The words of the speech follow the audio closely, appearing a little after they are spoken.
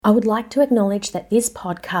I would like to acknowledge that this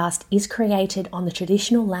podcast is created on the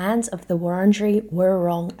traditional lands of the Wurundjeri,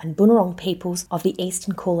 Wurrung and Bunurong peoples of the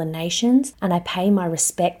Eastern Kulin Nations, and I pay my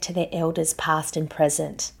respect to their elders past and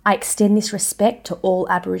present. I extend this respect to all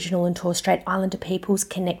Aboriginal and Torres Strait Islander peoples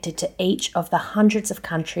connected to each of the hundreds of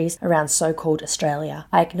countries around so-called Australia.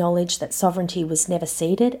 I acknowledge that sovereignty was never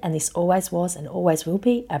ceded, and this always was and always will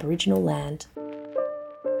be Aboriginal land.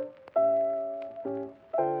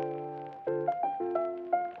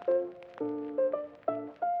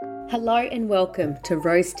 Hello and welcome to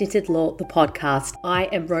Rose Tinted Law, the podcast. I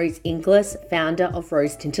am Rose Inglis, founder of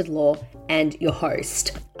Rose Tinted Law and your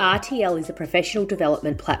host. RTL is a professional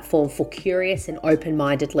development platform for curious and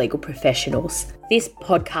open-minded legal professionals. This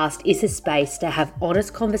podcast is a space to have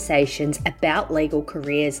honest conversations about legal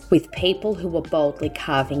careers with people who are boldly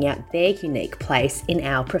carving out their unique place in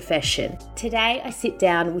our profession. Today, I sit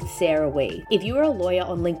down with Sarah Ouis. If you are a lawyer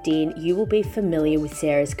on LinkedIn, you will be familiar with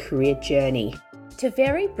Sarah's career journey. To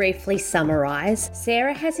very briefly summarise,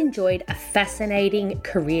 Sarah has enjoyed a fascinating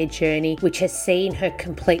career journey which has seen her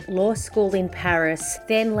complete law school in Paris,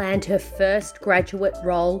 then land her first graduate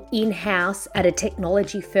role in-house at a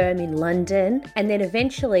technology firm in London, and then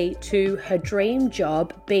eventually to her dream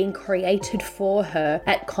job being created for her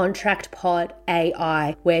at Contract Pod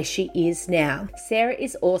AI, where she is now. Sarah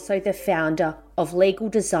is also the founder of legal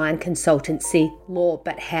design consultancy Law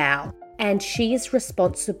But How, and she is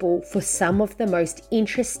responsible for some of the most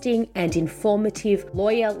interesting and informative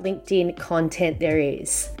lawyer LinkedIn content there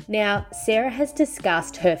is. Now, Sarah has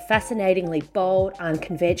discussed her fascinatingly bold,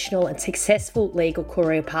 unconventional and successful legal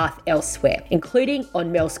career path elsewhere, including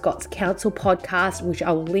on Mel Scott's Counsel podcast, which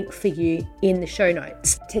I will link for you in the show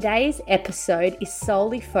notes. Today's episode is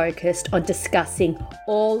solely focused on discussing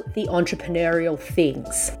all the entrepreneurial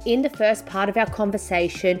things. In the first part of our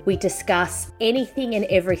conversation, we discuss anything and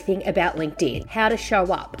everything about LinkedIn, how to show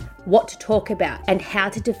up, what to talk about, and how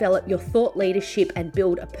to develop your thought leadership and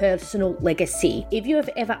build a personal legacy. If you have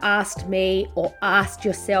ever asked me or asked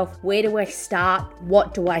yourself, where do I start?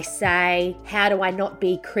 What do I say? How do I not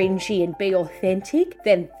be cringy and be authentic?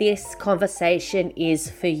 Then this conversation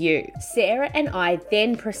is for you. Sarah and I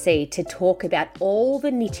then proceed to talk about all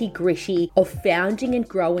the nitty-gritty of founding and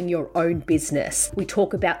growing your own business. We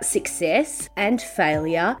talk about success and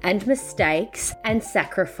failure and mistakes and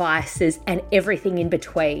sacrifices and everything in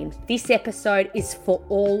between. This episode is for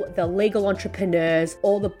all the legal entrepreneurs,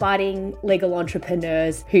 all the budding legal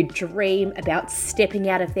entrepreneurs who dream about stepping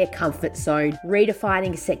out of their comfort zone,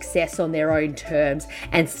 redefining success on their own terms,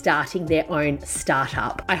 and starting their own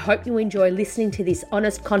startup. I hope you enjoy listening to this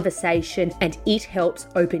honest conversation and it helps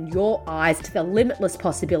open your eyes to the limitless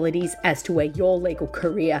possibilities as to where your legal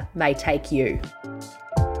career may take you.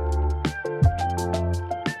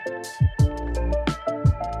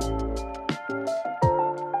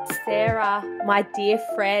 Sarah, my dear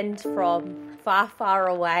friend from far, far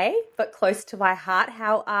away, but close to my heart,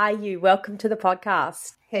 how are you? Welcome to the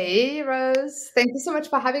podcast. Hey, Rose. Thank you so much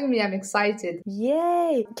for having me. I'm excited.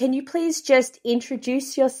 Yay. Can you please just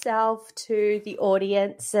introduce yourself to the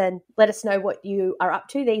audience and let us know what you are up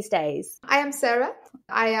to these days? I am Sarah.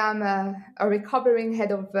 I am a recovering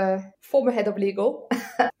former head of legal.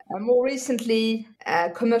 More recently,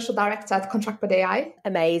 commercial director at Contract Pod AI.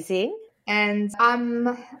 Amazing. And I'm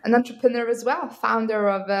an entrepreneur as well, founder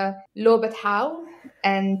of Law But How,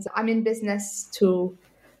 and I'm in business to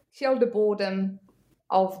kill the boredom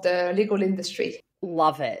of the legal industry.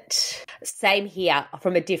 Love it. Same here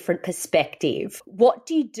from a different perspective. What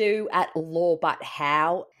do you do at Law But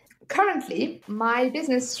How? Currently, my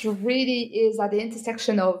business really is at the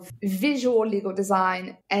intersection of visual legal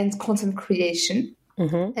design and content creation.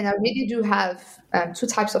 Mm-hmm. And I really do have two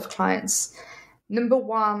types of clients. Number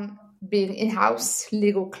one, being in-house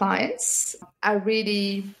legal clients. I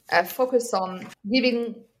really focus on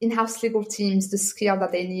giving in-house legal teams the skill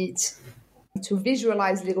that they need to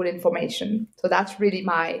visualize legal information. So that's really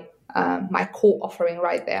my core offering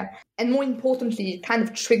right there. And more importantly, it kind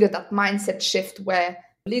of triggered that mindset shift where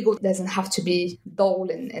legal doesn't have to be dull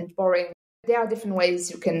and boring. There are different ways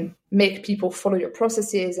you can make people follow your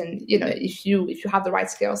processes and, if you have the right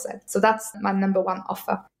skill set. So that's my number one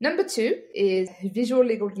offer. Number two is visual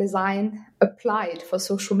legal design applied for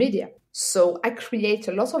social media. So I create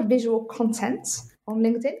a lot of visual content on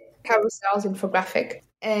LinkedIn, carousels, infographic.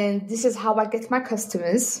 And this is how I get my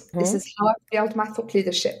customers. Mm-hmm. This is how I build my thought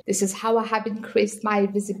leadership. This is how I have increased my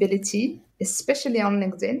visibility, especially on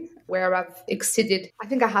LinkedIn, where I've exceeded, I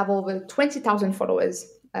think I have over 20,000 followers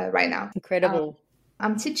right now. Incredible.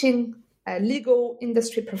 I'm teaching legal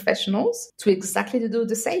industry professionals to exactly do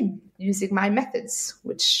the same using my methods,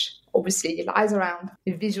 which obviously lies around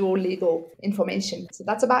visual legal information. So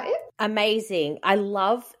that's about it. Amazing. I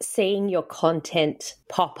love seeing your content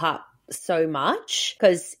pop up so much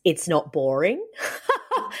because it's not boring.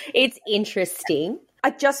 It's interesting. I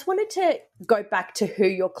just wanted to go back to who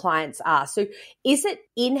your clients are. So is it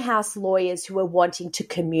in-house lawyers who are wanting to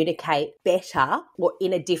communicate better or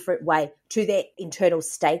in a different way to their internal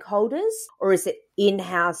stakeholders? Or is it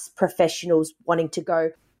in-house professionals wanting to go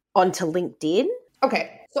onto LinkedIn?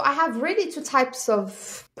 Okay, so I have really two types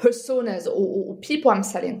of personas or people I'm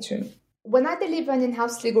selling to. When I deliver an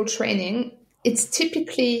in-house legal training, it's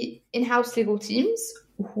typically in-house legal teams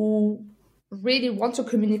who really want to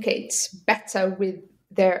communicate better with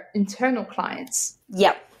their internal clients.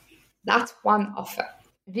 Yep. That's one offer.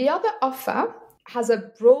 The other offer has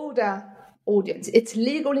a broader audience. It's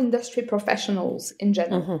legal industry professionals in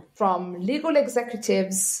general, from legal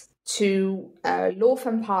executives to law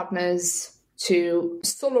firm partners to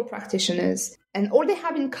solo practitioners. And all they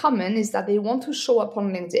have in common is that they want to show up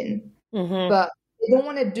on LinkedIn, but they don't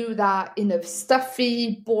want to do that in a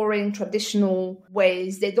stuffy, boring, traditional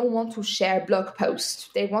ways. They don't want to share blog posts.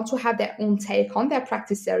 They want to have their own take on their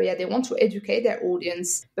practice area. They want to educate their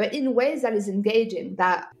audience, but in ways that is engaging,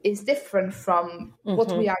 that is different from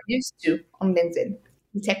what we are used to on LinkedIn.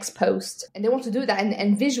 Text post, and they want to do that,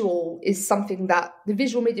 and visual is something that the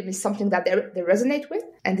visual medium is something that they resonate with,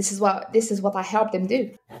 and this is what I help them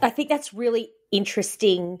do. I think that's really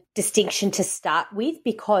interesting distinction to start with,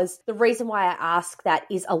 because the reason why I ask that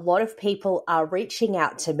is a lot of people are reaching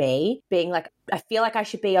out to me being like, I feel like I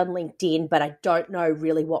should be on LinkedIn, but I don't know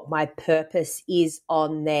really what my purpose is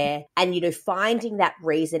on there. And, finding that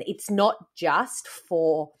reason, it's not just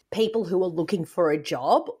for people who are looking for a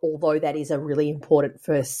job, although that is a really important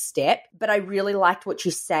first step. But I really liked what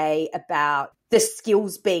you say about the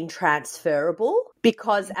skills being transferable,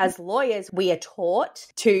 because as lawyers, we are taught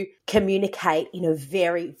to communicate in a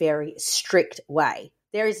very, very strict way.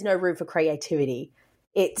 There is no room for creativity.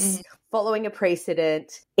 It's following a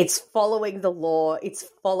precedent. It's following the law. It's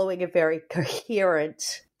following a very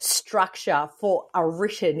coherent structure for a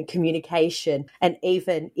written communication. And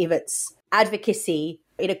even if it's advocacy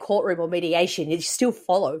in a courtroom or mediation, you still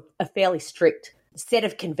follow a fairly strict set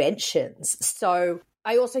of conventions. So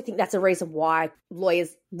I also think that's a reason why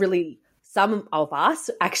lawyers really, some of us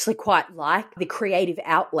actually quite like the creative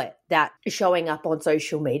outlet that showing up on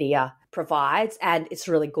social media provides. And it's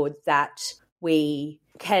really good that we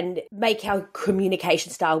can make our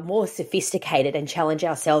communication style more sophisticated and challenge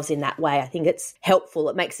ourselves in that way. I think it's helpful.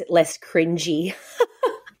 It makes it less cringy.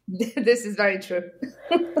 This is very true.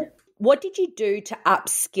 What did you do to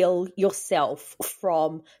upskill yourself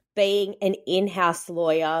from being an in-house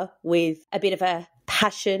lawyer with a bit of a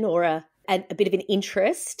passion or a bit of an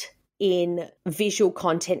interest in visual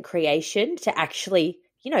content creation to actually,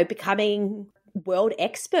 becoming world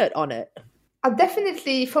expert on it?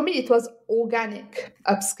 Definitely, for me, it was organic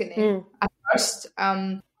upskilling at first.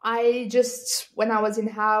 When I was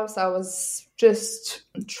in-house, I was just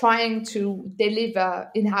trying to deliver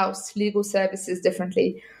in-house legal services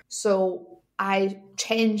differently. So I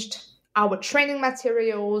changed our training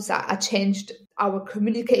materials. I changed our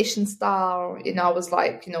communication style. I was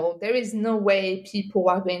like, there is no way people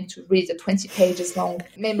are going to read a 20 pages long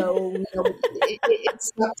memo.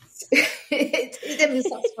 It's not, it even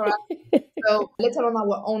sucks for us. So let alone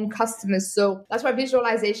our own customers. So that's why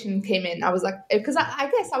visualization came in. I was like, because I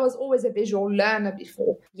guess I was always a visual learner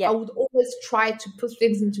before. Yeah. I would always try to put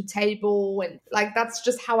things into table, and that's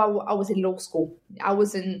just how I was in law school.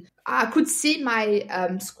 I could see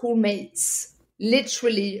my schoolmates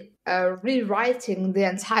literally rewriting the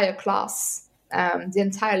entire class, the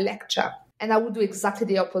entire lecture. And I would do exactly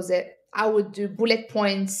the opposite. I would do bullet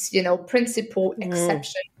points, principle,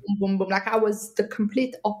 exception, boom, boom, boom. I was the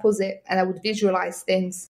complete opposite, and I would visualize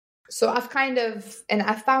things. So I found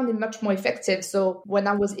it much more effective. So when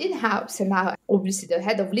I was in-house, and I obviously the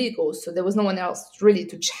head of legal, so there was no one else really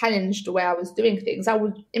to challenge the way I was doing things. I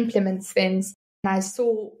would implement things, and I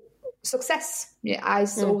saw success. I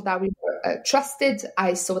saw that we were trusted.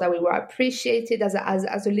 I saw that we were appreciated as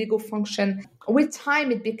a legal function. With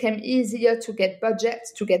time, it became easier to get budget,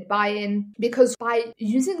 to get buy-in, because by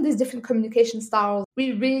using these different communication styles,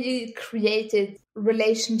 we really created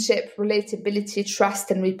relationship, relatability, trust,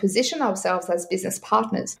 and we position ourselves as business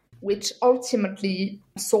partners, which ultimately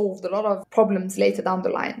solved a lot of problems later down the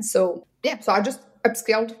line. So I just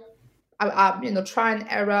upskilled. Try and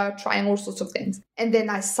error, trying all sorts of things. And then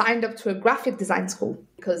I signed up to a graphic design school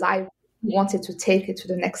because I wanted to take it to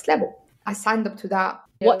the next level. I signed up to that.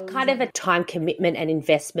 What kind of a time commitment and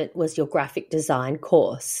investment was your graphic design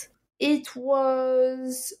course? It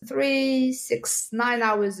was 3, 6, 9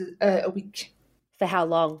 hours a week. For how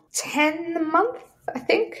long? 10 a month, I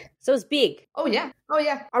think. So it was big. Oh, yeah.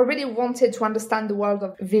 I really wanted to understand the world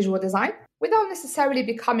of visual design without necessarily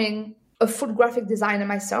becoming a full graphic designer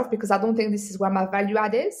myself, because I don't think this is where my value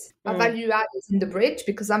add is. My value add is in the bridge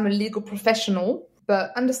because I'm a legal professional.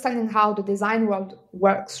 But understanding how the design world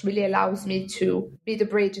works really allows me to be the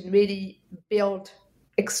bridge and really build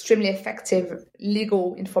extremely effective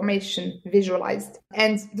legal information visualized.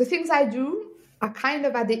 And the things I do are kind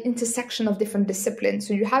of at the intersection of different disciplines.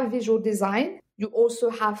 So you have visual design, you also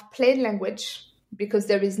have plain language, because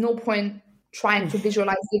there is no point trying to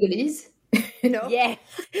visualize legalese, Yeah,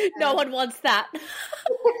 no one wants that.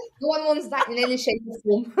 No one wants that in any shape or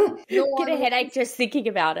form. Get a headache just thinking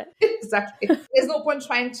about it. Exactly. There's no point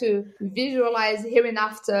trying to visualize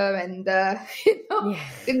hereinafter and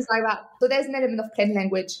things like that. So there's an element of plain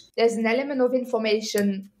language. There's an element of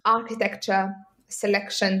information, architecture,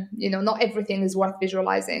 selection. Not everything is worth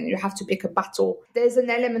visualizing. You have to pick a battle. There's an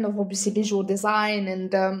element of obviously visual design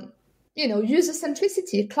and user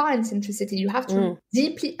centricity, client centricity. You have to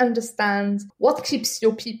deeply understand what keeps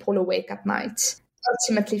your people awake at night.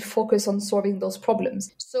 Ultimately focus on solving those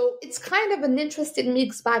problems. So it's kind of an interesting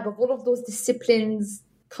mixed bag of all of those disciplines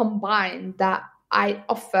combined that I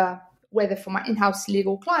offer, whether for my in-house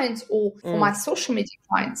legal clients or for my social media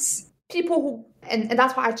clients. People who, and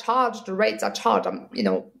that's why I charge the rates I charge.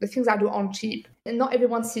 The things I do aren't cheap. And not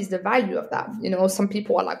everyone sees the value of that. Some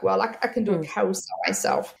people are like, well, I can do a carousel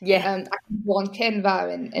myself. Yeah. And I can go on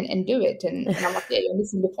Canva and do it. And I'm like, yeah, you're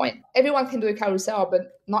missing the point. Everyone can do a carousel,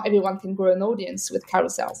 but not everyone can grow an audience with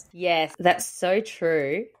carousels. Yes, that's so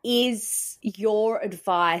true. Is your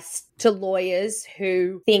advice to lawyers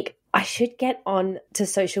who think, I should get on to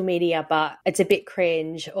social media, but it's a bit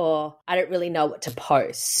cringe, or I don't really know what to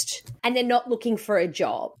post, and they're not looking for a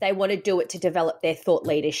job. They want to do it to develop their thought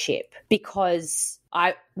leadership? Because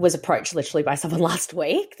I was approached literally by someone last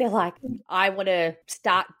week. They're like, I want to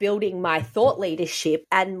start building my thought leadership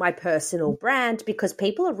and my personal brand, because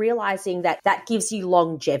people are realizing that gives you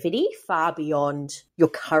longevity far beyond your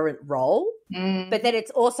current role. But then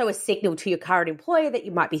it's also a signal to your current employer that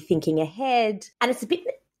you might be thinking ahead. And it's a bit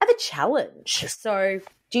of a challenge. So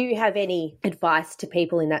do you have any advice to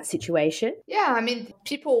people in that situation? Yeah,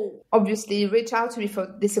 people obviously reach out to me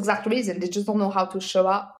for this exact reason. They just don't know how to show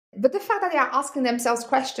up. But the fact that they are asking themselves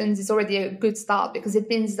questions is already a good start, because it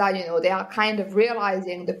means that, they are kind of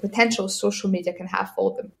realizing the potential social media can have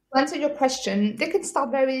for them. To answer your question, they can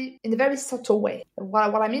start in a very subtle way.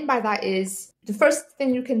 What I mean by that is the first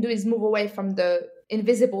thing you can do is move away from the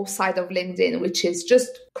invisible side of LinkedIn, which is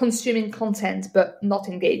just consuming content but not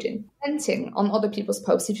engaging. Commenting on other people's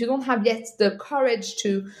posts. If you don't have yet the courage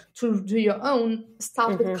to do your own,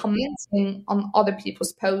 start with commenting on other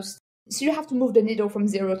people's posts. So you have to move the needle from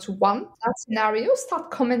 0 to 1. That scenario,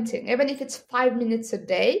 start commenting. Even if it's 5 minutes a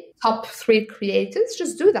day, top 3 creators,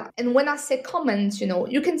 just do that. And when I say comment,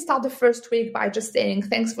 you can start the first week by just saying,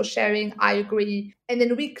 thanks for sharing, I agree. And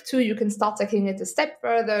then week 2, you can start taking it a step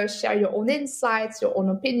further, share your own insights, your own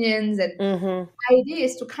opinions. And the idea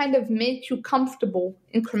is to kind of make you comfortable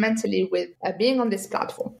incrementally with being on this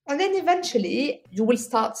platform. And then eventually you will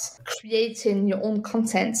start creating your own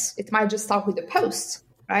content. It might just start with a post.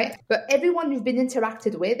 Right? But everyone you've been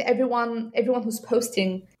interacted with, everyone who's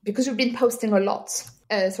posting, because you've been posting a lot,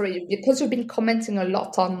 because you've been commenting a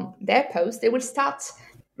lot on their post, they will start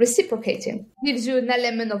reciprocating. It gives you an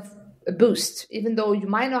element of a boost, even though you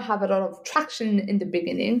might not have a lot of traction in the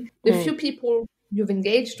beginning. The few people you've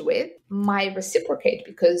engaged with might reciprocate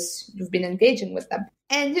because you've been engaging with them.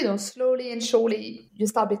 And, slowly and surely, you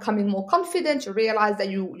start becoming more confident. You realize that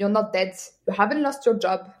you're not dead. You haven't lost your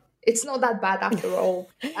job. It's not that bad after all.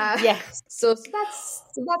 So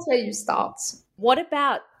that's where you start. What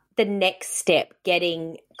about the next step,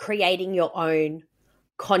 creating your own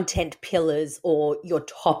content pillars or your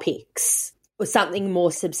topics, or something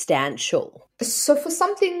more substantial? So for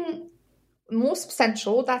something more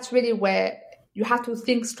substantial, that's really where you have to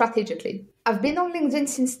think strategically. I've been on LinkedIn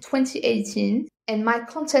since 2018. And my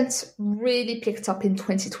content really picked up in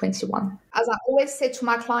 2021. As I always say to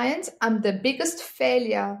my clients, I'm the biggest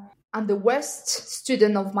failure and the worst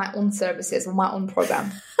student of my own services, of my own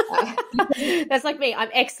program. That's like me. I'm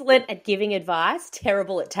excellent at giving advice,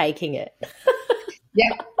 terrible at taking it.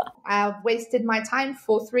 Yeah. I've wasted my time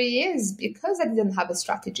for 3 years because I didn't have a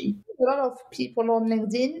strategy. A lot of people on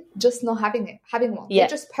LinkedIn just not having one. Yeah. They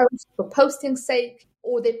just post for posting's sake,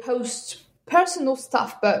 or they post personal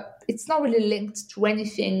stuff, but it's not really linked to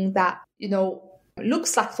anything that,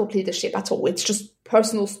 looks like thought leadership at all. It's just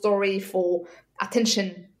personal story for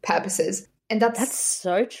attention purposes. And That's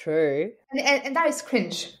so true. And that is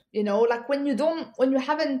cringe, like when you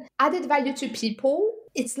haven't added value to people,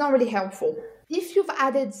 it's not really helpful. If you've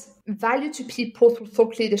added value to people through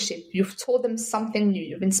thought leadership, you've taught them something new,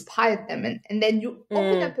 you've inspired them, and then you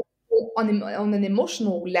open up on an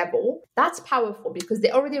emotional level, that's powerful because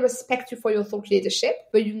they already respect you for your thought leadership,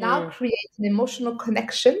 but you now create an emotional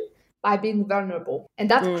connection by being vulnerable. And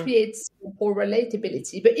that creates more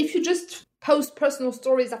relatability. But if you just post personal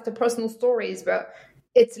stories after personal stories, but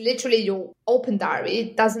it's literally your open diary,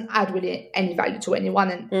 it doesn't add really any value to anyone.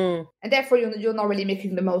 And therefore, you're not really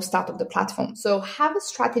making the most out of the platform. So have a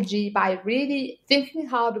strategy by really thinking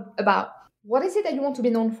hard about what is it that you want to be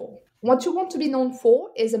known for. What you want to be known for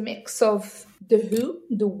is a mix of the who,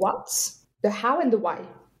 the what, the how, and the why.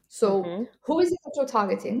 So who is it that you're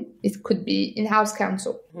targeting? It could be in-house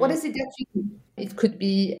counsel. What is it that you do? It could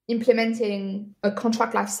be implementing a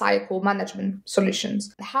contract lifecycle management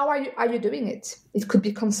solutions. How are you doing it? It could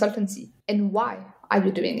be consultancy. And why are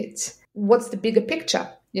you doing it? What's the bigger picture?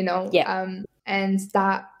 And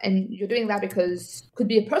you're doing that because it could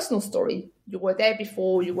be a personal story. You were there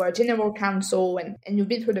before, you were a general counsel, and you've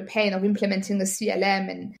been through the pain of implementing the CLM,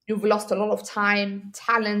 and you've lost a lot of time,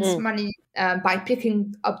 talent, money by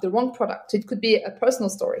picking up the wrong product. It could be a personal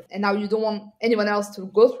story, and now you don't want anyone else to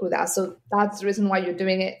go through that. So that's the reason why you're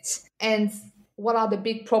doing it. And what are the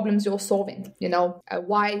big problems you're solving?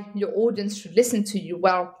 Why your audience should listen to you?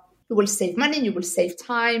 Well, you will save money, you will save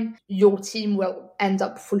time, your team will end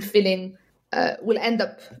up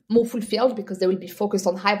more fulfilled because they will be focused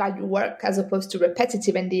on high value work as opposed to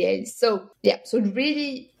repetitive NDAs. So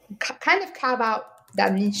really kind of carve out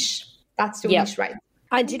that niche. That's your niche, right?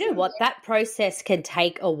 And do you know what? That process can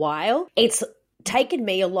take a while. It's taken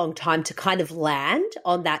me a long time to kind of land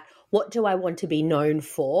on that. What do I want to be known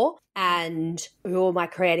for? And who am I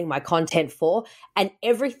creating my content for? And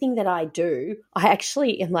everything that I do, I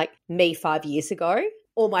actually am like me 5 years ago,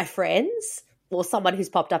 or my friends, or someone who's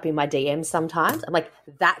popped up in my DMs sometimes. I'm like,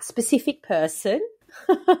 that specific person.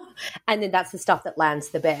 And then that's the stuff that lands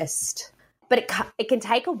the best. But it can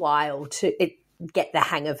take a while to get the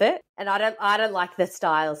hang of it. And I don't like the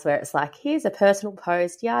styles where it's like, here's a personal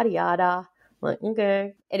post, yada, yada. I'm like,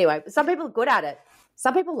 okay. Anyway, some people are good at it.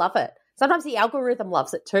 Some people love it. Sometimes the algorithm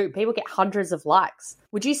loves it too. People get hundreds of likes.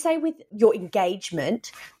 Would you say with your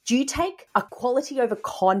engagement, do you take a quality over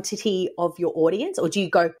quantity of your audience, or do you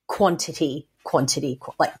go quantity,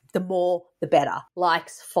 like the more, the better?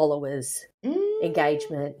 Likes, followers,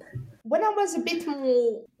 engagement. When I was a bit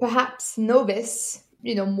more, perhaps novice,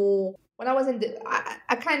 more, when I was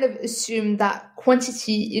I kind of assumed that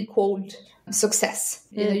quantity equaled success.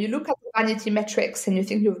 You look at the vanity metrics and you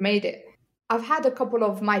think you've made it. I've had a couple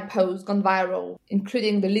of my posts gone viral,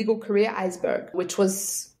 including the legal career iceberg, which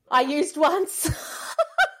was... I used once,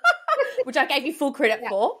 which I gave you full credit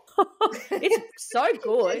for. It's so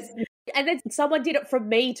good. And then someone did it from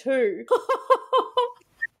me too,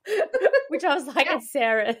 which I was like, it's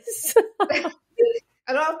Sarah's.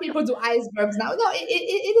 A lot of people do icebergs now. No, it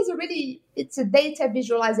is it's a data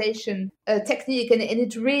visualization technique, and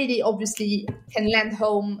it really obviously can land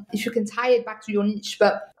home if you can tie it back to your niche.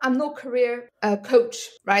 But I'm no career coach,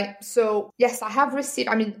 right? So yes, I have received,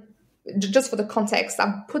 just for the context,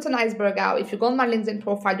 I've put an iceberg out. If you go on my LinkedIn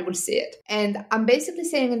profile, you will see it. And I'm basically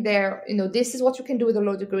saying in there, this is what you can do with a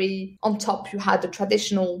law degree. On top, you had the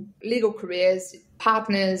traditional legal careers,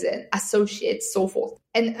 partners and associates, so forth.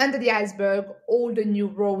 And under the iceberg, all the new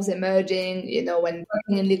roles emerging, and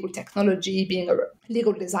working in legal technology, being a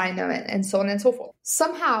legal designer, and so on and so forth.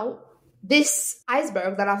 Somehow, this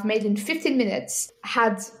iceberg that I've made in 15 minutes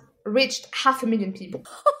had reached 500,000 people.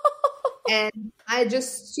 And to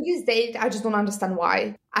this date, I just don't understand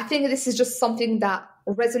why. I think this is just something that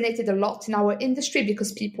resonated a lot in our industry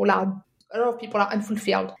because a lot of people are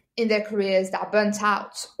unfulfilled in their careers, that are burnt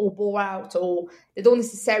out or bore out, or they don't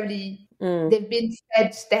necessarily, they've been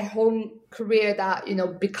fed their whole career that,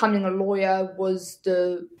 becoming a lawyer was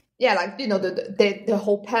the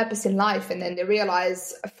whole purpose in life. And then they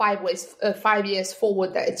realize 5 years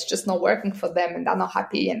forward that it's just not working for them and they're not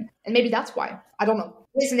happy. And maybe that's why, I don't know,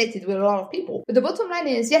 resonated with a lot of people. But the bottom line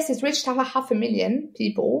is, yes, it's reached 500,000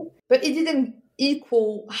 people, but it didn't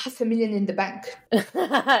equal 500,000 in the bank.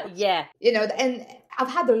 Yeah. And I've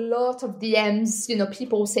had a lot of DMs,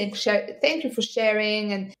 people saying, thank you for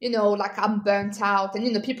sharing. And, I'm burnt out.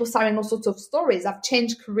 And, people sharing all sorts of stories. I've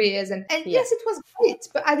changed careers. And yes, it was great.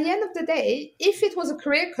 But at the end of the day, if it was a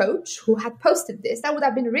career coach who had posted this, that would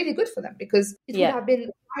have been really good for them because it would have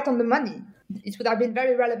been right on the money. It would have been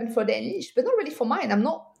very relevant for their niche, but not really for mine. I'm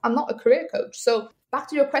not a career coach. So back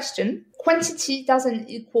to your question, quantity doesn't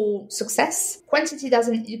equal success. Quantity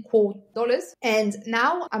doesn't equal dollars. And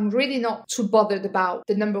now I'm really not too bothered about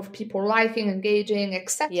the number of people liking, engaging,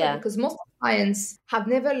 etc. Because most clients have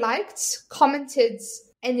never liked, commented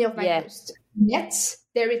any of my posts. Yet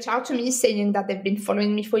they reach out to me saying that they've been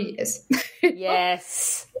following me for years.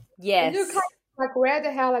 Yes. And you're kind of like, where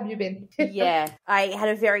the hell have you been? I had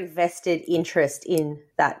a very vested interest in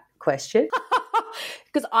that question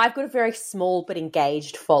because I've got a very small but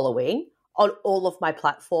engaged following on all of my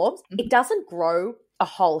platforms. It doesn't grow a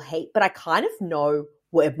whole heap, but I kind of know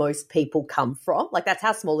where most people come from. Like, that's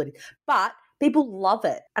how small it is. But people love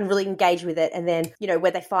it and really engage with it. And then, you know,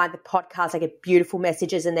 where they find the podcast, I get beautiful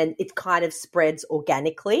messages, and then it kind of spreads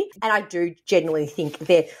organically. And I do genuinely think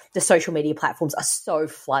the social media platforms are so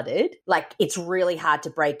flooded. Like, it's really hard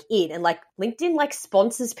to break in. And like LinkedIn like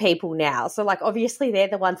sponsors people now. So like, obviously they're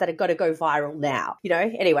the ones that are got to go viral now, you know?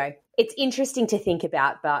 Anyway, it's interesting to think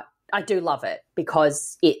about, but I do love it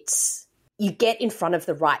because you get in front of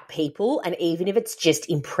the right people, and even if it's just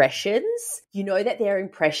impressions, you know that they're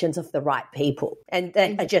impressions of the right people and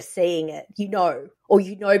they are just seeing it,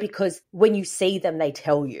 or because when you see them, they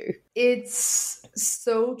tell you. It's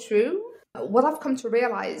so true. What I've come to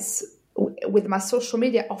realize with my social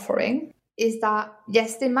media offering is that,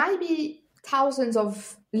 yes, there might be thousands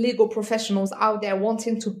of legal professionals out there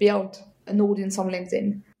wanting to build an audience on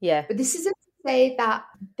LinkedIn. Yeah. But this isn't to say that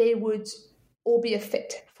they would all be a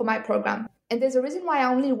fit for my program. And there's a reason why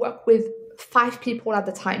I only work with 5 people at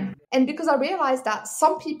a time. And because I realized that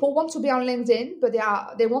some people want to be on LinkedIn, but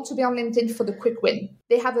they want to be on LinkedIn for the quick win.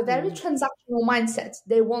 They have a very transactional mindset.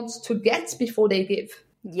 They want to get before they give.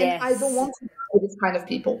 Yes. And I don't want to be with this kind of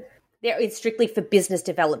people. It's strictly for business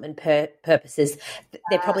development purposes.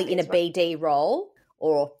 They're probably in a BD role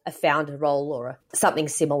or a founder role or something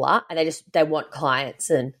similar, and they want clients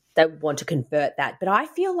and they want to convert that. But I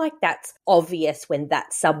feel like that's obvious when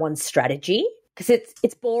that's someone's strategy, because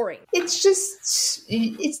it's boring.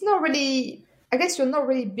 It's not really, I guess you're not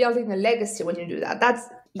really building a legacy when you do that. That's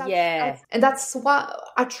what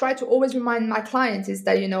I try to always remind my clients is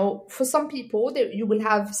that, you know, for some people,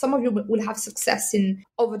 some of you will have success in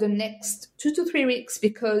over the next 2 to 3 weeks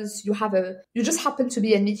because you just happen to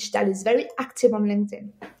be a niche that is very active on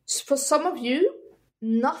LinkedIn. So for some of you,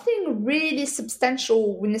 nothing really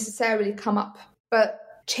substantial will necessarily come up, but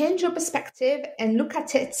change your perspective and look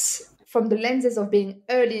at it from the lenses of being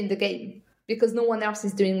early in the game because no one else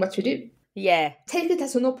is doing what you do. Yeah. Take it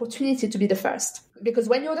as an opportunity to be the first, because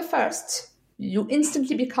when you're the first, you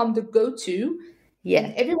instantly become the go-to. Yeah.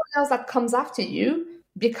 And everyone else that comes after you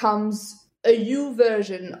becomes a you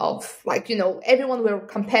version of, like, you know, everyone will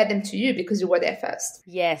compare them to you because you were there first.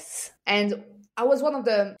 Yes. And I was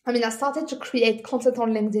I started to create content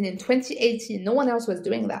on LinkedIn in 2018. No one else was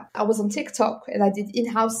doing that. I was on TikTok and I did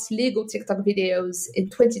in-house legal TikTok videos in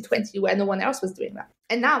 2020 where no one else was doing that.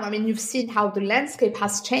 And now, you've seen how the landscape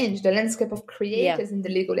has changed. The landscape of creators in the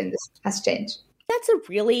legal industry has changed. That's a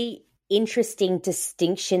really interesting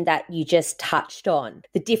distinction that you just touched on.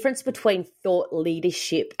 The difference between thought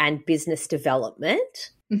leadership and business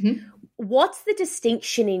development. Mm-hmm. What's the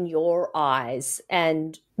distinction in your eyes,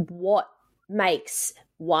 and what makes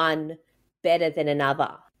one better than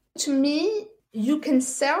another? To me, you can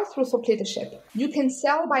sell through thought leadership. You can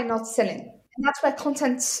sell by not selling. And that's where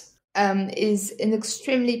content is an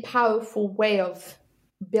extremely powerful way of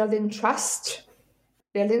building trust,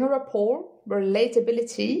 building a rapport,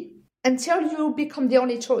 relatability, until you become the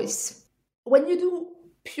only choice. When you do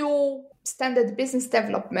pure standard business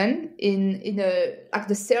development in like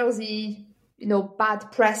the salesy,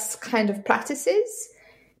 bad press kind of practices,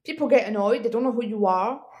 people get annoyed. They don't know who you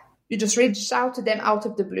are. You just reach out to them out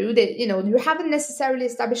of the blue. You haven't necessarily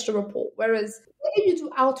established a rapport. Whereas whether you do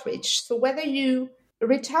outreach, so whether you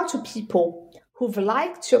reach out to people who've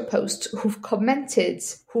liked your post, who've commented,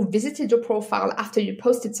 who visited your profile after you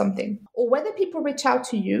posted something, or whether people reach out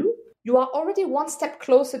to you, you are already one step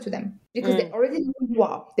closer to them because they already know who you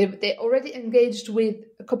are. They already engaged with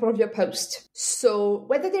a couple of your posts. So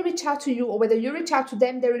whether they reach out to you or whether you reach out to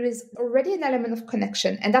them, there is already an element of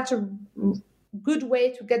connection. And that's a good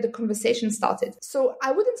way to get the conversation started. So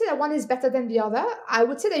I wouldn't say that one is better than the other. I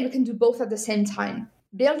would say that you can do both at the same time.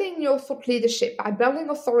 Building your thought leadership, by building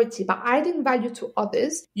authority, by adding value to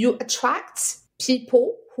others, you attract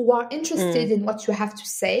people who are interested in what you have to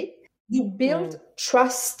say. You build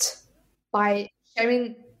trust by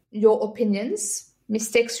sharing your opinions,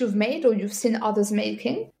 mistakes you've made or you've seen others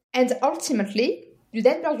making. And ultimately, you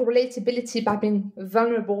then build relatability by being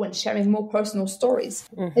vulnerable and sharing more personal stories.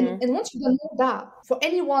 And once you know that, for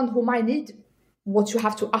anyone who might need what you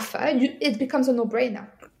have to offer, it becomes a no-brainer.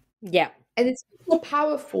 Yeah. And it's more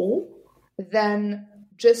powerful than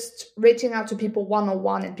just reaching out to people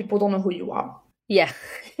one-on-one and people don't know who you are. Yeah.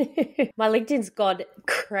 My LinkedIn's gone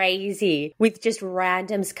crazy with just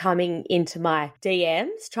randoms coming into my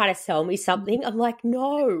DMs trying to sell me something. I'm like,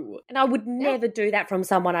 no. And I would never do that from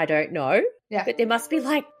someone I don't know. Yeah. But there must be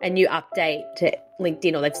like a new update to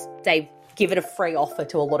LinkedIn, or they've given a free offer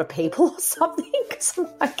to a lot of people or something. Because I'm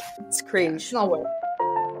like, it's cringe. Yeah, it's not worth it.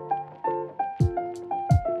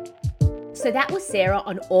 So that was Sarah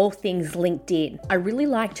on all things LinkedIn. I really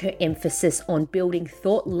liked her emphasis on building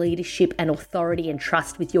thought leadership and authority and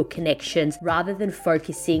trust with your connections rather than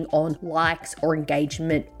focusing on likes or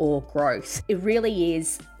engagement or growth. It really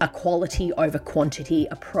is a quality over quantity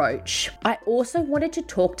approach. I also wanted to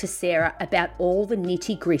talk to Sarah about all the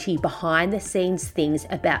nitty-gritty behind the scenes things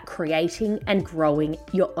about creating and growing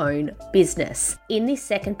your own business. In this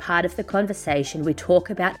second part of the conversation, we talk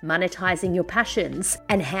about monetizing your passions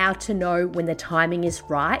and how to know when the timing is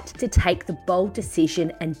right to take the bold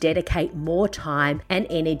decision and dedicate more time and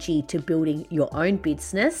energy to building your own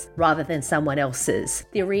business rather than someone else's.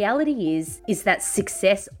 The reality is that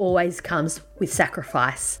success always comes with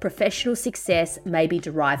sacrifice. Professional success may be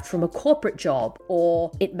derived from a corporate job,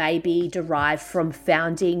 or it may be derived from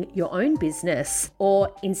founding your own business,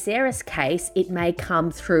 or in Sarah's case, it may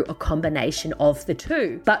come through a combination of the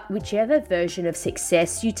two. But whichever version of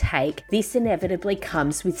success you take, this inevitably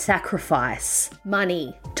comes with sacrifice.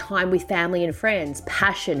 Money, time with family and friends,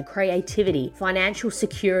 passion, creativity, financial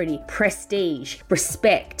security, prestige,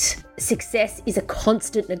 respect. Success is a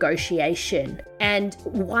constant negotiation. And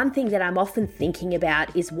one thing that I'm often thinking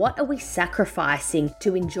about is, what are we sacrificing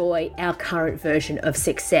to enjoy our current version of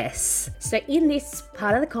success? So in this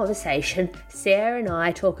part of the conversation, Sarah and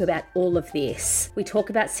I talk about all of this. We talk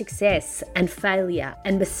about success and failure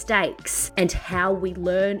and mistakes and how we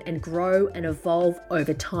learn and grow and evolve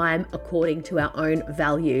over time according to our own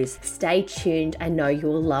values. Stay tuned. I know you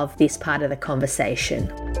will love this part of the conversation.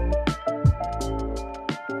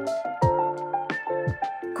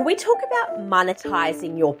 Can we talk about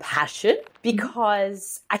monetizing your passion?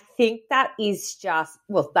 Because I think that is just,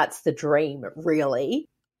 well, that's the dream, really.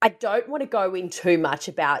 I don't want to go in too much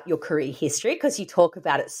about your career history because you talk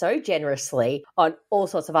about it so generously on all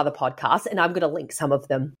sorts of other podcasts, and I'm going to link some of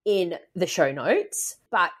them in the show notes.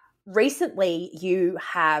 But recently, you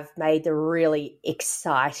have made the really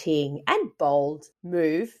exciting and bold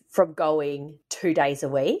move from going 2 days a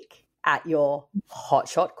week at your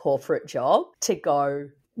hotshot corporate job to go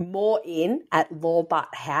more in at law. But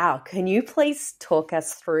how? Can you please talk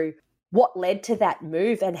us through what led to that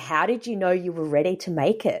move and how did you know you were ready to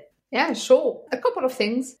make it? Yeah, sure. A couple of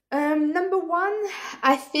things. Number one,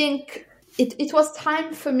 I think it was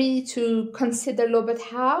time for me to consider law, but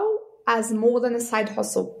how as more than a side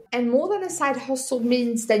hustle. And more than a side hustle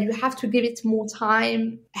means that you have to give it more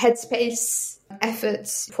time, headspace,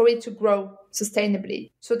 efforts for it to grow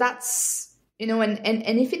sustainably. So that's, you know, and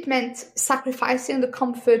if it meant sacrificing the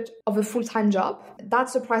comfort of a full-time job,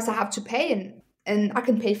 that's the price I have to pay, and I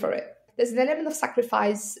can pay for it. There's an element of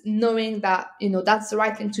sacrifice knowing that, you know, that's the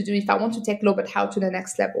right thing to do if I want to take Law But How to the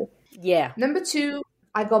next level. Yeah. Number two,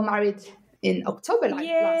 I got married in October last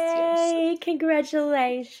year. Yay!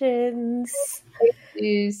 Congratulations. Thank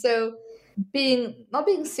you. So not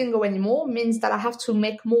being single anymore means that I have to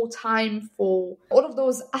make more time for all of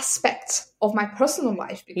those aspects of my personal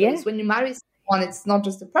life, because when you marry someone, it's not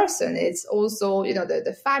just the person, it's also, you know,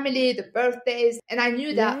 the family, the birthdays. And I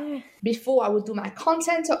knew that before I would do my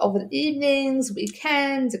content over the evenings,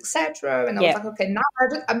 weekends, etc. And I was like, okay, now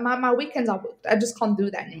my weekends are booked. I just can't do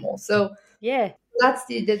that anymore. So that's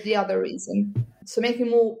the other reason. So making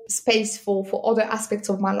more space for other aspects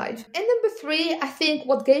of my life. And number three, I think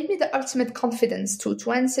what gave me the ultimate confidence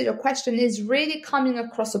to answer your question is really coming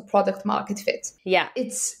across a product market fit. Yeah.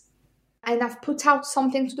 And I've put out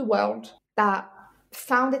something to the world that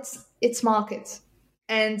found its market,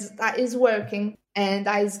 and that is working, and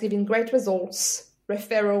that is giving great results,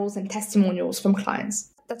 referrals and testimonials from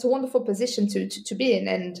clients. That's a wonderful position to be in.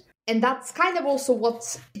 And that's kind of also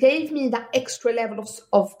what gave me that extra level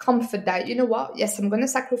of comfort that, you know what, yes, I'm going to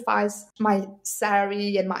sacrifice my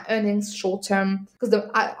salary and my earnings short term, because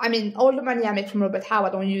all the money I make from Robert Howe, I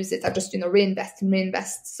don't use it. I just,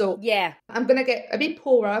 reinvest. So I'm going to get a bit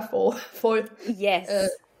poorer for a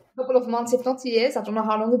couple of months, if not years. I don't know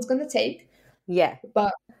how long it's going to take. Yeah.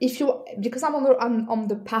 But because I'm on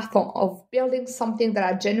the path of building something that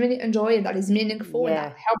I genuinely enjoy and that is meaningful and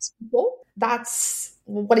that helps people, that's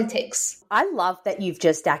what it takes. I love that you've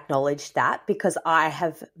just acknowledged that, because I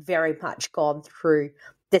have very much gone through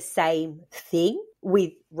the same thing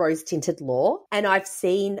with Rose Tinted Law. And I've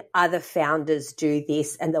seen other founders do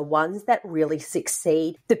this, and the ones that really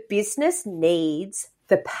succeed, the business needs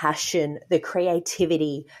the passion, the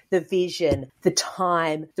creativity, the vision, the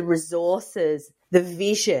time, the resources, the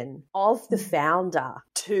vision of the founder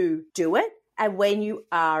to do it. And when you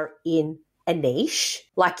are in a niche,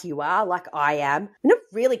 like you are, like I am, I'm not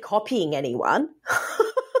really copying anyone.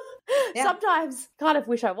 Yeah. Sometimes kind of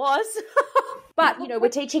wish I was. But, you know, we're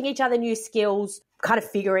teaching each other new skills, kind of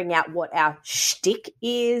figuring out what our shtick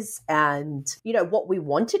is and, you know, what we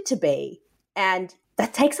want it to be. And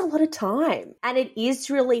that takes a lot of time. And it is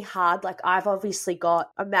really hard. Like I'm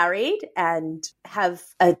married and have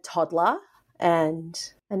a toddler and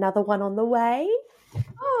another one on the way.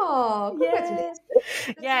 Oh, congratulations.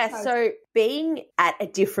 Yeah, so being at a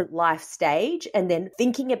different life stage and then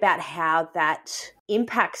thinking about how that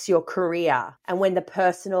impacts your career and when the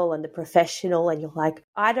personal and the professional, and you're like,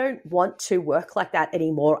 I don't want to work like that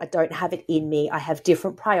anymore. I don't have it in me. I have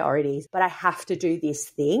different priorities, but I have to do this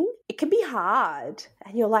thing. It can be hard.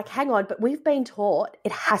 And you're like, hang on, but we've been taught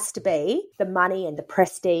it has to be the money and the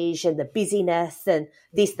prestige and the busyness and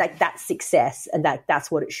this, like that's success and that's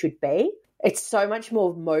what it should be. It's so much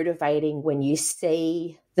more motivating when you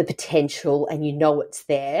see the potential and you know it's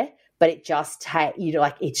there, but it just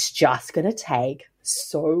it's just going to take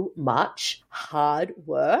so much hard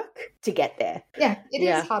work to get there. Yeah, it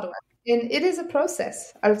is hard work. And it is a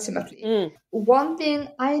process, ultimately. One thing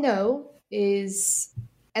I know is,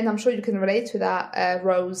 and I'm sure you can relate to that,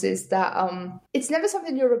 Rose, is that it's never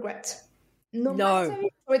something you regret. No. Matter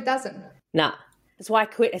or it doesn't. Nah. That's why I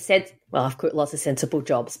quit. I've quit lots of sensible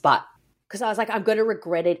jobs, but because I was like, I'm going to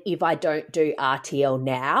regret it if I don't do RTL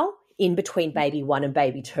now in between baby 1 and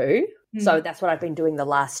baby 2. So that's what I've been doing the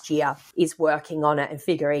last year, is working on it and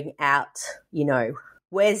figuring out, you know,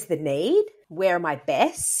 where's the need? Where am I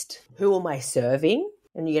best? Who am I serving?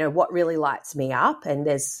 And, you know, what really lights me up? And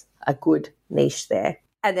there's a good niche there.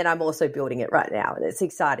 And then I'm also building it right now, and it's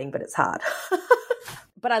exciting, but it's hard.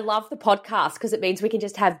 But I love the podcast because it means we can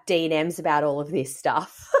just have D&Ms about all of this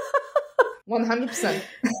stuff. 100%.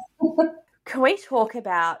 Can we talk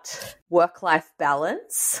about work-life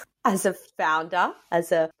balance as a founder,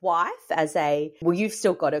 as a wife, you've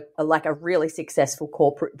still got a really successful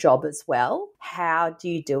corporate job as well. How do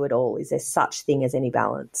you do it all? Is there such thing as any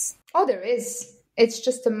balance? Oh, there is. It's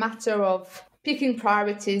just a matter of picking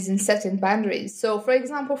priorities and setting boundaries. So, for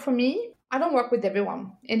example, for me, I don't work with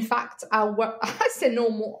everyone. In fact, I say no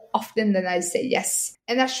more often than I say yes.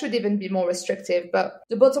 And that should even be more restrictive. But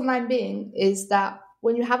the bottom line being is that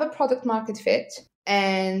when you have a product market fit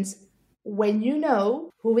and when you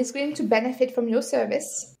know who is going to benefit from your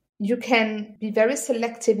service, you can be very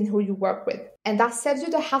selective in who you work with. And that saves you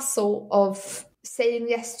the hassle of saying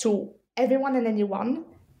yes to everyone and anyone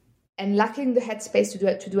and lacking the headspace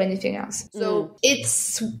to do anything else. So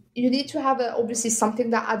you need to have obviously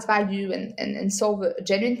something that adds value and solve a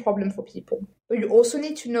genuine problem for people. But you also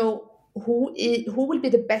need to know who will be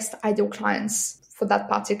the best ideal clients for that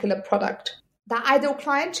particular product. That ideal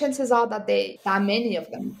client, chances are that there are many of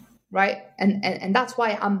them, right? And that's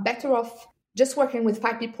why I'm better off just working with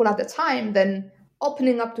 5 people at a time than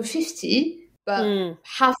opening up to 50, but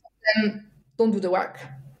half of them don't do the work.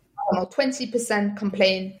 I don't know, 20%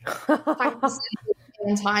 complain, 5%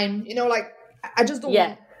 on time. You know, like I just don't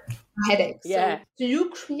want a headache. Yeah. So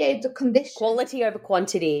you create the condition. Quality over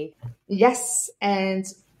quantity. Yes, and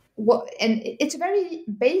it's a very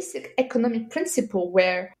basic economic principle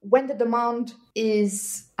where when the demand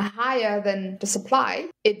is higher than the supply,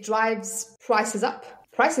 it drives prices up.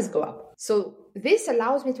 Prices go up. So this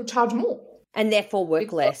allows me to charge more. And therefore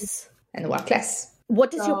work less. And work less.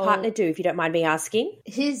 What does your partner do, if you don't mind me asking?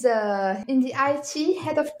 He's in the IT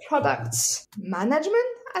head of product management,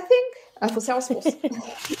 I think, for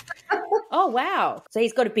Salesforce. Oh, wow. So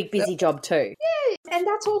he's got a big, busy job too. Yeah. And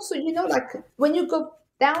that's also, like when you go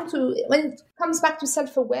down to, when it comes back to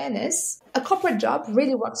self-awareness, a corporate job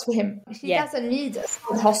really works for him. He doesn't need a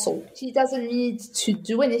side hustle. He doesn't need to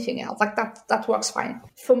do anything else. Like that works fine.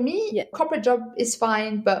 For me, corporate job is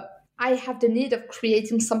fine, but I have the need of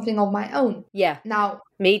creating something of my own. Yeah. Now,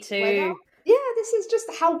 me too. This is just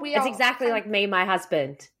how we are. It's exactly like me and my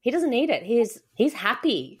husband. He doesn't need it. He's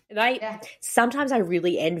happy. Sometimes I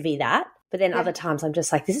really envy that. But then other times I'm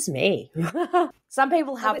just like, this is me. Some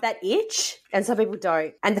people have that itch and some people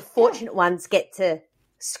don't. And the fortunate ones get to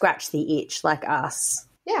scratch the itch like us.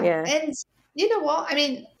 Yeah. And you know what? I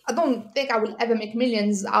mean, I don't think I will ever make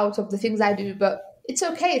millions out of the things I do, but it's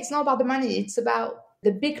okay. It's not about the money. It's about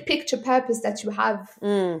the big picture purpose that you have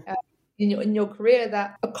in your career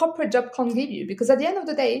that a corporate job can't give you. Because at the end of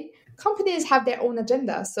the day, companies have their own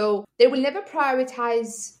agenda. So they will never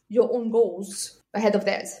prioritize your own goals ahead of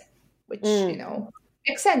theirs, which,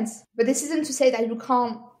 makes sense. But this isn't to say that you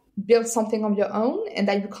can't build something of your own and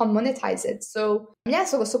that you can't monetize it. So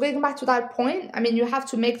so going back to that point, I mean, you have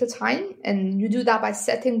to make the time, and you do that by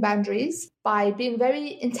setting boundaries, by being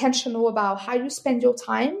very intentional about how you spend your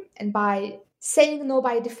time, and by saying no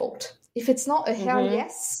by default. If it's not a hell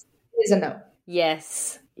yes, it is a no.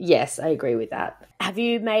 Yes, I agree with that. Have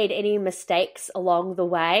you made any mistakes along the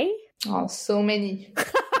way? Oh, so many.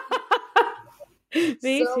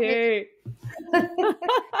 Me too.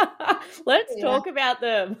 Let's talk about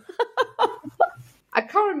them. I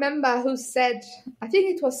can't remember who said, I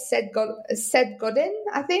think it was Seth Godin,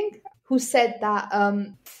 who said that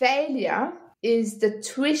failure is the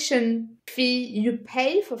tuition fee you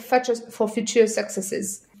pay for future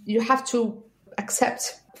successes. You have to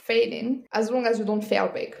accept failing as long as you don't fail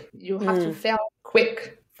big. You have to fail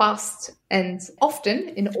quick, fast, and often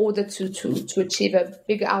in order to achieve a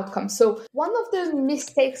bigger outcome. So one of the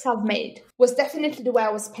mistakes I've made was definitely the way I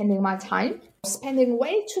was spending my time, spending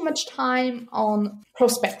way too much time on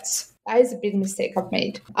prospects. That is a big mistake I've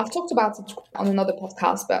made. I've talked about it on another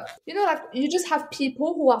podcast, but you just have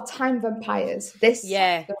people who are time vampires. They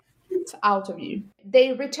suck the life out of you.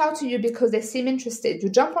 They reach out to you because they seem interested. You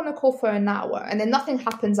jump on a call for an hour and then nothing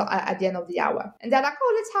happens at the end of the hour. And they're like,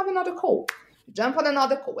 oh, let's have another call. You jump on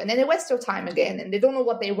another call and then they waste your time again and they don't know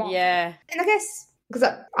what they want. Yeah. And I guess because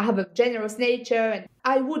I have a generous nature and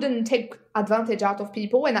I wouldn't take advantage out of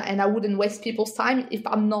people and I wouldn't waste people's time if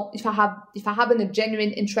I haven't a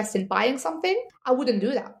genuine interest in buying something, I wouldn't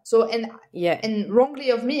do that. So and wrongly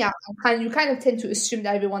of me, you kind of tend to assume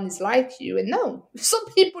that everyone is like you, and no, some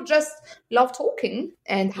people just love talking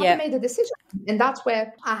and haven't made a decision. And that's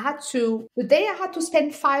where the day I had to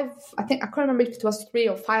spend I can't remember if it was 3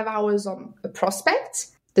 or 5 hours on a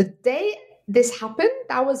prospect. The day this happened,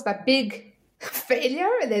 that was my big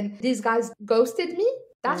failure, and then these guys ghosted me.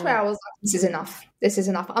 That's where I was like, this is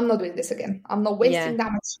enough. I'm not doing this again. I'm not wasting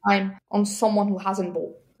that much time on someone who hasn't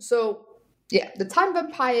bought. So the time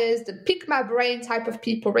vampires, the pick my brain type of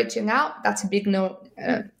people reaching out, that's a big no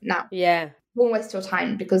now. Don't waste your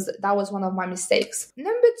time, because that was one of my mistakes.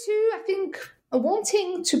 Number 2, I think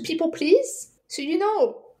wanting to people please. So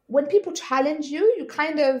when people challenge you, you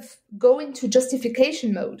kind of go into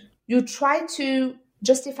justification mode. You try to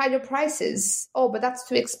justify your prices. Oh, but that's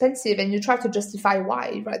too expensive. And you try to justify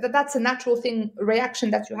why, right? That's a natural reaction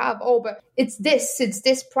that you have. Oh, but it's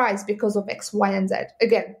this price because of X, Y, and Z.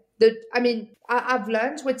 Again, I've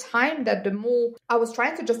learned with time that the more I was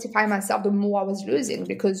trying to justify myself, the more I was losing,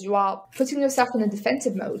 because you are putting yourself in a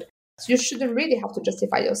defensive mode. So you shouldn't really have to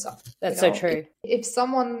justify yourself. That's so true. If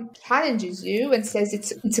someone challenges you and says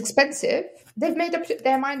it's expensive, they've made up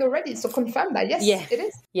their mind already. So confirm that. Yes, it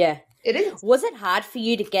is. Yeah. It is. Was it hard for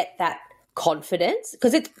you to get that confidence?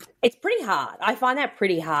 Because it's pretty hard. I find that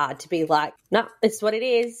pretty hard to be like, no, it's what it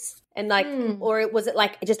is. And or was it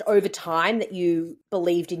like just over time that you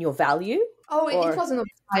believed in your value? Oh, it wasn't over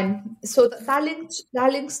time. So that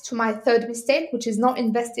links to my third mistake, which is not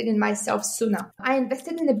investing in myself sooner. I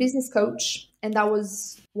invested in a business coach, and that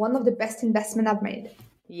was one of the best investments I've made.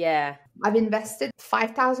 Yeah. I've invested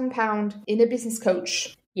 £5,000 in a business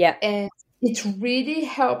coach. Yeah. And it really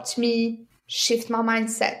helped me shift my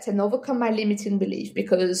mindset and overcome my limiting belief,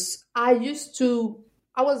 because I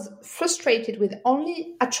was frustrated with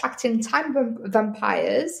only attracting time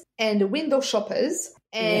vampires and window shoppers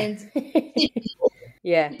and people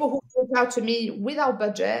who reach out to me without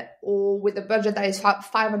budget or with a budget that is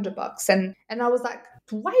 $500. And I was like,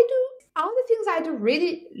 are the things I do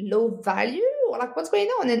really low value, or like what's going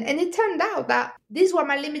on? And it turned out that these were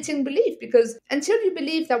my limiting beliefs, because until you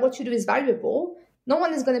believe that what you do is valuable, no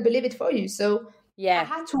one is going to believe it for you. So I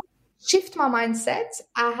had to shift my mindset.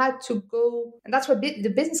 I had to go, and that's where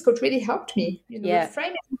the business coach really helped me. The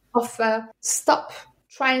framing of stop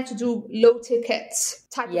trying to do low ticket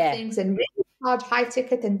type of things and really charge high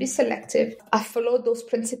ticket and be selective. I followed those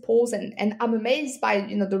principles, and I'm amazed by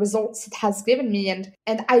the results it has given me.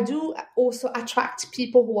 And I do also attract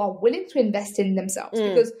people who are willing to invest in themselves,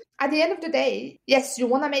 because at the end of the day, yes, you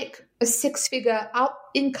want to make a 6-figure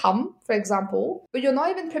income, for example, but you're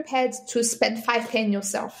not even prepared to spend 5K in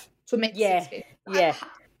yourself to make 6 figures.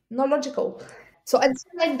 Not logical. So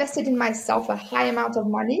until I invested in myself a high amount of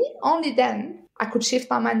money, only then I could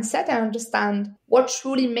shift my mindset and understand what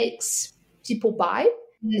truly makes people buy.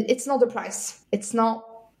 It's not the price. It's not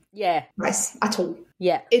price at all.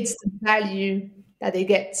 Yeah. It's the value that they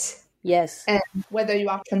get. Yes. And whether you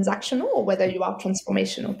are transactional or whether you are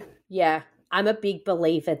transformational. Yeah. I'm a big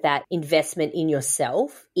believer that investment in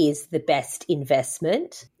yourself is the best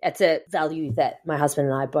investment. That's a value that my husband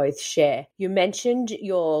and I both share. You mentioned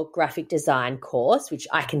your graphic design course, which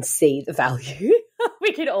I can see the value.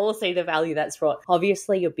 We can all see the value that's brought.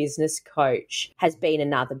 Obviously, your business coach has been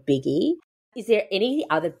another biggie. Is there any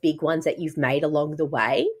other big ones that you've made along the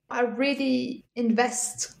way? I really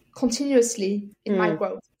invest continuously in my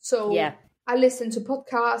growth. So I listen to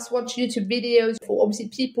podcasts, watch YouTube videos for obviously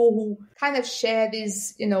people who kind of share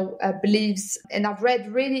these, beliefs. And I've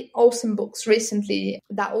read really awesome books recently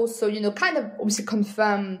that also, kind of obviously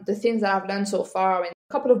confirm the things that I've learned so far. And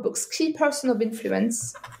a couple of books, Key Person of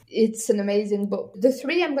Influence. It's an amazing book. The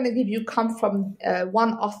three I'm going to give you come from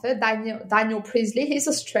one author, Daniel Priestley. He's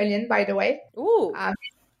Australian, by the way. Ooh.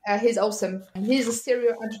 He's awesome. He's a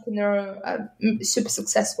serial entrepreneur, super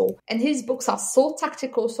successful. And his books are so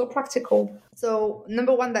tactical, so practical. So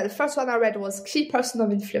number one, the first one I read was Key Person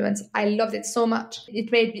of Influence. I loved it so much.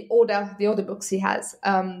 It made me order the other books he has.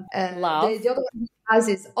 Love. The other one he has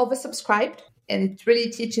is Oversubscribed. And it really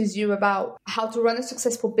teaches you about how to run a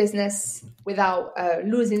successful business without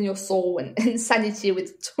losing your soul and sanity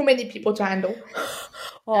with too many people to handle.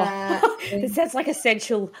 It sounds like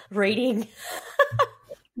essential reading.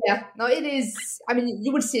 Yeah, no, it is. I mean,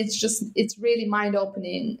 you will see it's really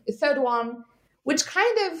mind-opening. The third one, which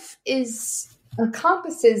kind of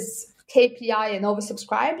encompasses KPI and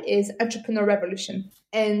Oversubscribe, is Entrepreneur Revolution.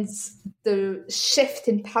 And the shift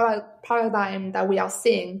in paradigm that we are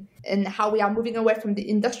seeing and how we are moving away from the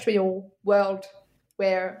industrial world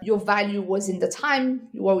where your value was in the time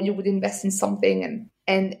where you would invest in something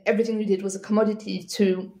and everything you did was a commodity,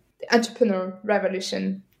 to the entrepreneur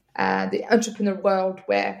revolution, the entrepreneur world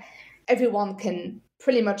where everyone can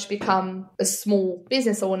pretty much become a small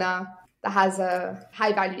business owner that has a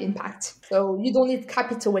high value impact. So you don't need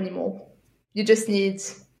capital anymore. You just need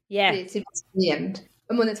creativity and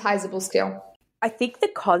a monetizable skill. I think the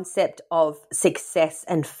concept of success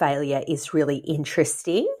and failure is really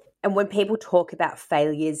interesting. And when people talk about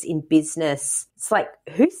failures in business, it's like,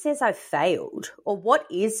 who says I've failed? Or what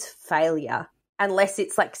is failure? Unless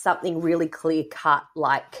it's like something really clear cut,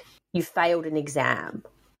 like you failed an exam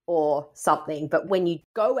or something. But when you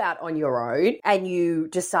go out on your own and you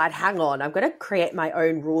decide, hang on, I'm going to create my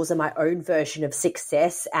own rules and my own version of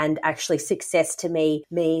success. And actually success to me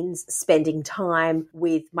means spending time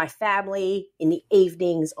with my family in the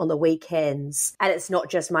evenings, on the weekends. And it's not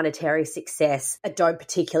just monetary success. I don't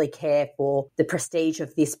particularly care for the prestige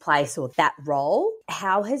of this place or that role.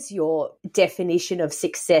 How has your definition of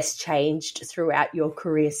success changed throughout your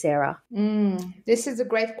career, Sarah? This is a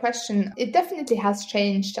great question. It definitely has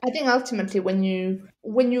changed. I think ultimately when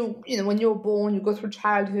you're born, you go through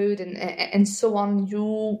childhood and so on,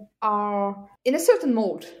 you are in a certain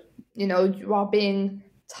mode. You are being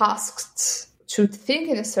tasked to think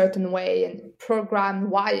in a certain way and programmed,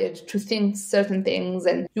 wired to think certain things,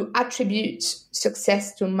 and you attribute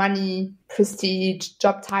success to money, prestige,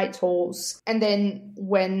 job titles. And then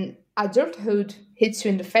when adulthood hits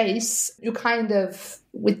you in the face, you kind of,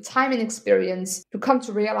 with time and experience, you come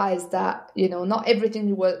to realize that, not everything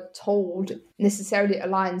you were told necessarily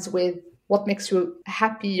aligns with what makes you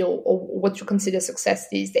happy or what you consider success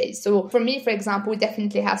these days. So for me, for example, it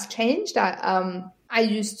definitely has changed. I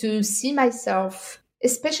used to see myself,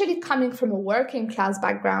 especially coming from a working class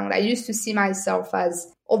background, I used to see myself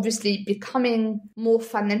as obviously becoming more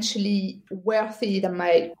financially wealthy than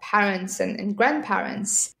my parents and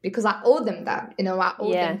grandparents, because I owe them that. I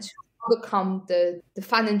owe them to overcome the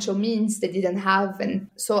financial means they didn't have. And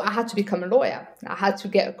so I had to become a lawyer. I had to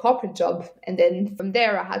get a corporate job. And then from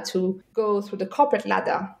there, I had to go through the corporate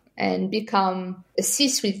ladder and become a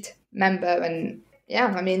C-suite member. And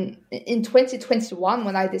in 2021,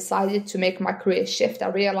 when I decided to make my career shift, I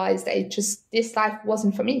realized that this life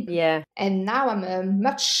wasn't for me. Yeah. And now I'm a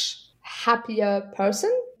much happier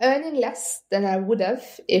person, earning less than I would have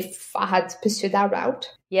if I had pursued that route.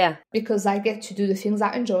 Yeah. Because I get to do the things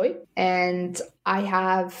I enjoy and I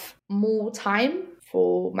have more time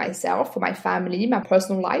for myself, for my family, my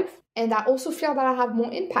personal life. And I also feel that I have more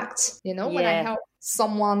impact, when I help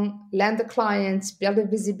someone land a client, build a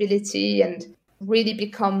visibility and really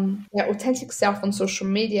become their authentic self on social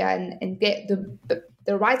media and get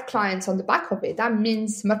the right clients on the back of it. That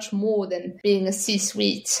means much more than being a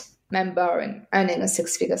C-suite member and earning a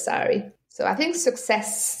six-figure salary. So I think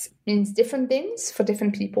success means different things for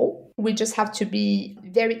different people. We just have to be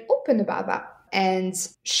very open about that and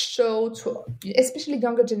show to especially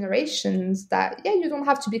younger generations that, you don't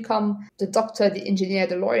have to become the doctor, the engineer,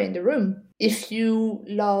 the lawyer in the room. If you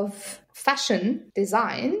love fashion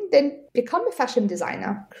design, then become a fashion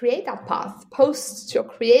designer, create that path, post your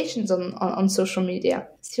creations on social media,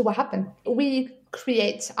 see what happens. We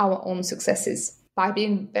create our own successes by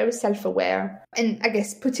being very self-aware and I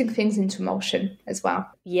guess putting things into motion as well.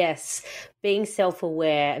 Yes, being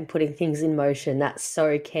self-aware and putting things in motion, that's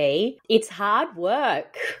so key. It's hard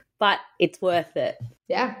work, but it's worth it.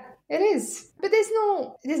 Yeah, it is. But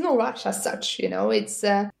there's no rush as such, It's,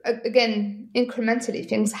 again, incrementally,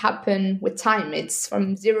 things happen with time. It's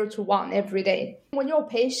from 0 to 1 every day. When you're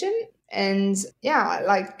patient, and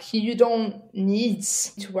you don't need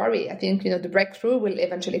to worry. I think, the breakthrough will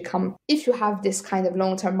eventually come if you have this kind of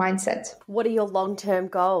long-term mindset. What are your long-term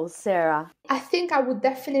goals, Sarah? I think I would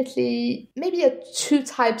definitely, maybe 2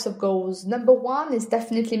 types of goals. Number 1 is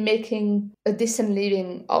definitely making a decent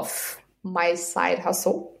living of my side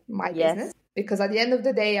hustle, my business. Because at the end of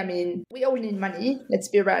the day, I mean, we all need money. Let's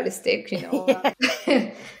be realistic,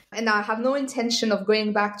 And I have no intention of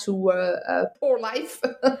going back to a poor life.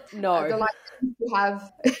 No. The life to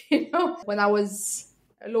have, when I was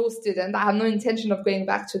a law student. I have no intention of going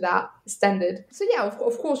back to that standard. So yeah,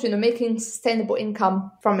 of course, making sustainable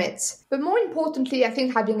income from it. But more importantly, I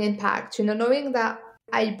think having impact, knowing that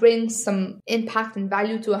I bring some impact and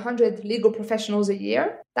value to 100 legal professionals a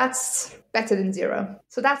year, that's better than 0.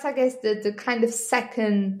 So that's, I guess, the kind of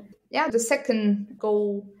second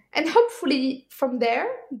goal. And hopefully from there,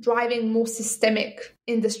 driving more systemic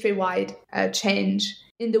industry-wide change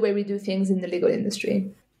in the way we do things in the legal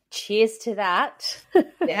industry. Cheers to that.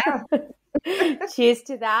 Yeah. Cheers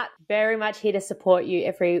to that. Very much here to support you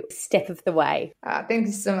every step of the way. Thank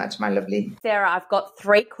you so much, my lovely. Sarah, I've got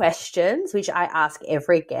 3 questions which I ask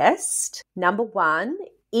every guest. Number 1,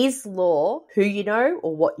 is law who you know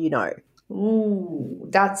or what you know? Ooh,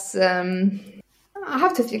 that's... I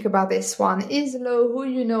have to think about this one. Is law who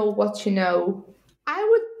you know, what you know? I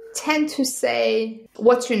would tend to say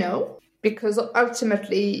what you know, because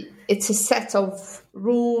ultimately it's a set of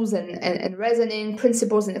rules and reasoning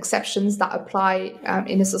principles and exceptions that apply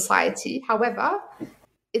in a society. However,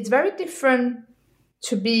 it's very different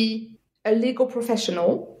to be a legal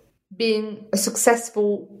professional being a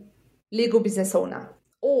successful legal business owner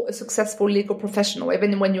or a successful legal professional,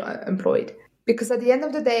 even when you're employed. Because at the end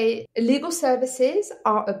of the day, legal services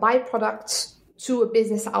are a byproduct to a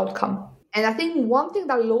business outcome. And I think one thing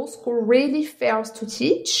that law school really fails to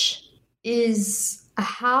teach is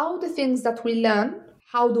how the things that we learn,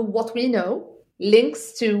 what we know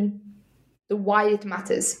links to the why it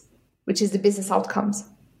matters, which is the business outcomes.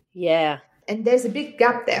 Yeah. And there's a big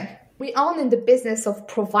gap there. We aren't in the business of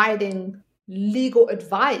providing legal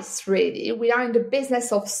advice, really. We are in the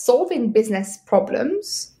business of solving business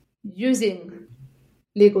problems using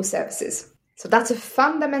legal services. So that's a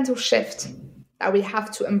fundamental shift that we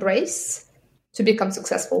have to embrace to become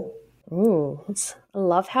successful. Ooh, I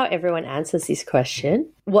love how everyone answers this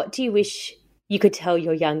question. What do you wish you could tell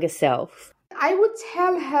your younger self? I would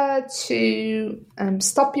tell her to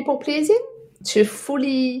stop people pleasing, to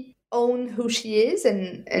fully own who she is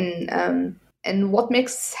and what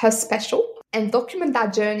makes her special, and document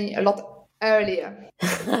that journey a lot earlier.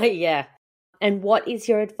 Yeah. And what is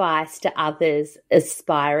your advice to others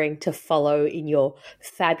aspiring to follow in your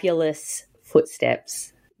fabulous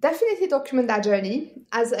footsteps? Definitely document that journey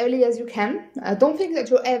as early as you can. Don't think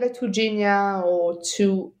that you're ever too junior or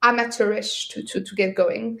too amateurish to get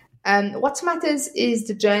going. What matters is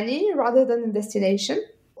the journey rather than the destination.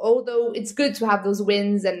 Although it's good to have those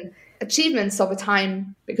wins and achievements over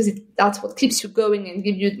time because that's what keeps you going and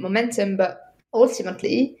gives you momentum. But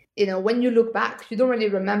ultimately, when you look back, you don't really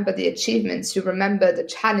remember the achievements. You remember the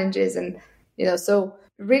challenges and, so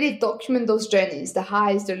really document those journeys, the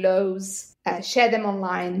highs, the lows, share them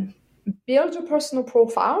online, build your personal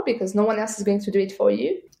profile because no one else is going to do it for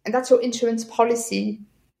you. And that's your insurance policy.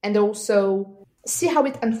 And also see how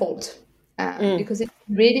it unfolds because it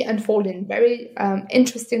really unfolds in very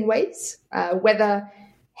interesting ways, whether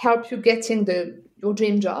help you getting your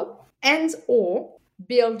dream job and or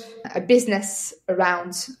build a business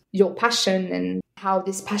around your passion and how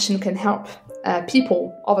this passion can help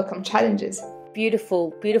people overcome challenges.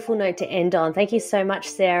 Beautiful, beautiful note to end on. Thank you so much,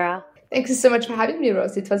 Sarah. Thank you so much for having me,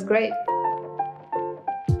 Rose. It was great.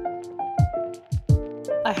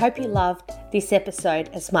 I hope you loved this episode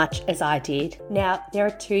as much as I did. Now, there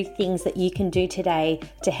are 2 things that you can do today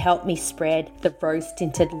to help me spread the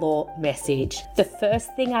rose-tinted law message. The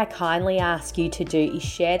first thing I kindly ask you to do is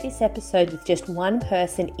share this episode with just one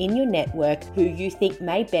person in your network who you think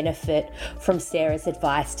may benefit from Sarah's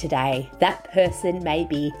advice today. That person may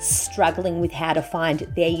be struggling with how to find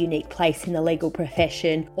their unique place in the legal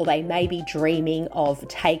profession, or they may be dreaming of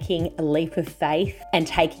taking a leap of faith and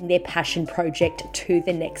taking their passion project to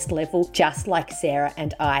the next level, just like Sarah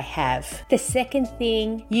and I have. The second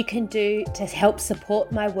thing you can do to help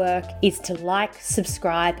support my work is to like,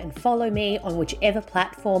 subscribe, and follow me on whichever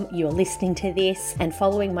platform you're listening to this, and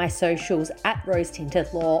following my socials at Rose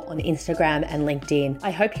Tinted Law on Instagram and LinkedIn.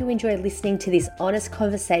 I hope you enjoy listening to this honest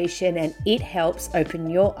conversation and it helps open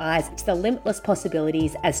your eyes to the limitless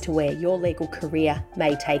possibilities as to where your legal career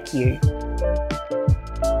may take you.